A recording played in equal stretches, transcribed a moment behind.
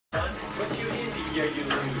But you in the year you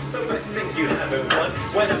lose, so much think you haven't won.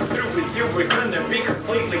 When I'm through with you, we're gonna be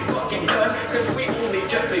completely fucking done. Cause we only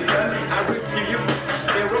just begun. I review you,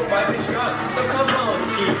 0-5 is gone. So come on,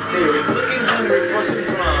 T-Series, looking hungry for some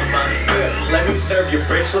drama. Good, let me serve you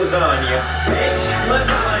bitch lasagna. Bitch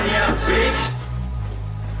lasagna, bitch.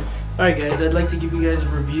 Alright guys, I'd like to give you guys a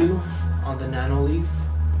review on the Nano Leaf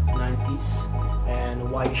 9-piece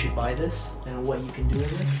and why you should buy this and what you can do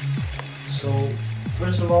with it. So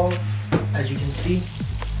first of all, as you can see,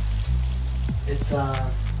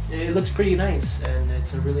 it looks pretty nice and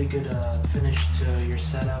it's a really good finish to your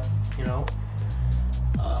setup, you know.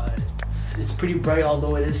 It's pretty bright,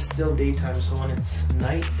 although it is still daytime, so when it's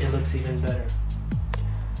night it looks even better.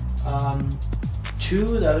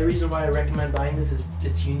 The other reason why I recommend buying this is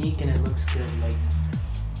it's unique and it looks good. Like,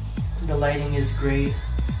 the lighting is great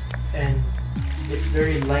and it's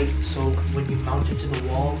very light, so when you mount it to the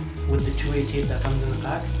wall with the 2A tape that comes in the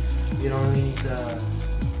pack, you don't really need to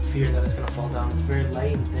fear that it's gonna fall down. It's very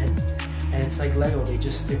light and thin, and it's like Lego, they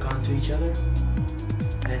just stick onto each other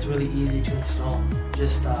and it's really easy to install.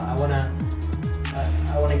 Just I wanna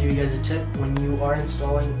give you guys a tip. When you are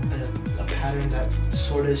installing a pattern that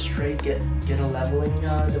sort of is straight, get a leveling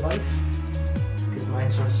device, because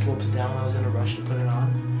mine sort of slopes down. I was in a rush to put it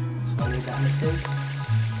on, so I made that mistake.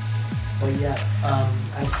 But yeah,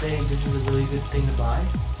 I'd say this is a really good thing to buy.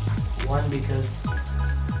 One, because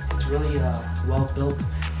it's really well built.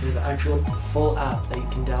 There's an actual full app that you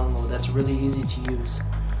can download that's really easy to use.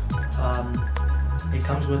 It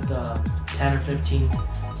comes with 10 or 15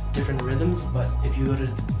 different rhythms, but if you go to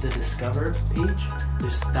the Discover page,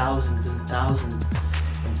 there's thousands and thousands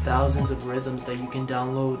and thousands of rhythms that you can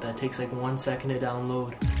download that takes like 1 second to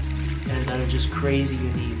download and that are just crazy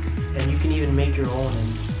unique. And you can even make your own,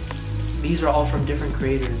 and these are all from different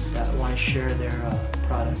creators that want to share their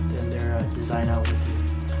product and their design out with you.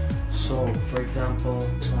 So for example,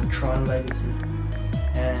 this one, Tron Legacy,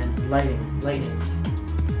 and lightning.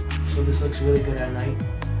 So this looks really good at night.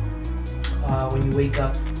 When you wake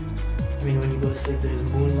up, when you go to sleep,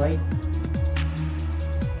 there's moonlight.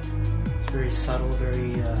 It's very subtle,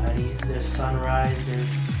 very at ease. There's sunrise,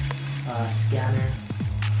 there's scanner.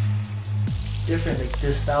 Different, like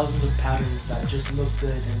there's thousands of patterns that just look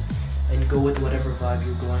good and go with whatever vibe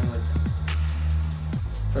you're going with.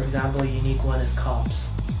 For example, a unique one is Cops.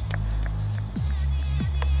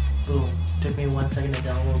 Boom. Took me 1 second to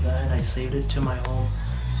download that and I saved it to my home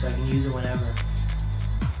so I can use it whenever.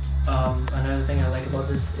 Another thing I like about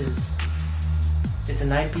this is it's a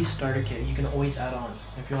 9-piece starter kit. You can always add on.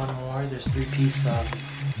 If you want more, there's 3-piece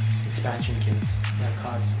expansion kits that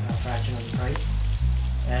cost a fraction of the price.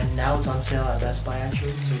 And now it's on sale at Best Buy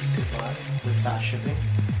actually, so it's a good buy with fast shipping.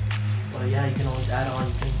 But yeah, you can always add on.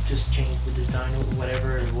 You can just change the design or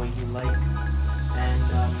whatever way you like.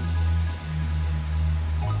 And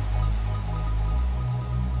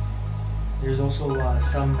there's also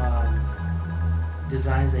some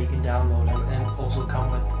designs that you can download and also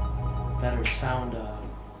come with better sound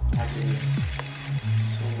activator.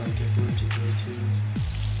 So like if we were to go to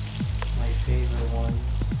my favorite one,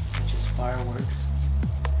 which is Fireworks.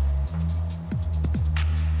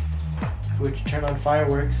 If we were to turn on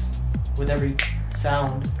Fireworks, with every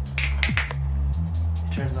sound,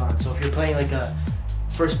 it turns on. So if you're playing like a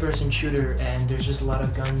first-person shooter and there's just a lot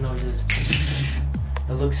of gun noises,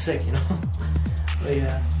 it looks sick, you know? But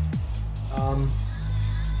yeah.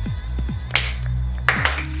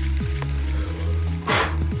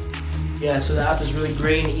 Yeah, so the app is really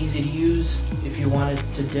great and easy to use. If you want it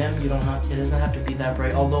to dim, it doesn't have to be that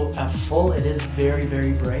bright. Although at full, it is very,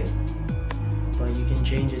 very bright. But you can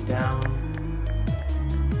change it down,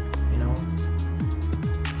 you know.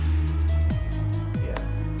 Yeah.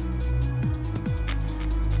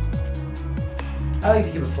 I like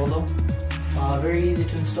to keep it full though. Very easy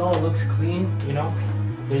to install, it looks clean, you know.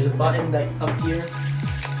 There's a button up here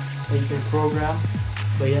that you can program.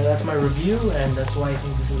 But yeah, that's my review, and that's why I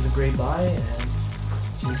think this is a great buy. And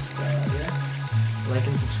just yeah, like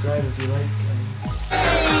and subscribe if you like.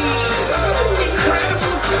 And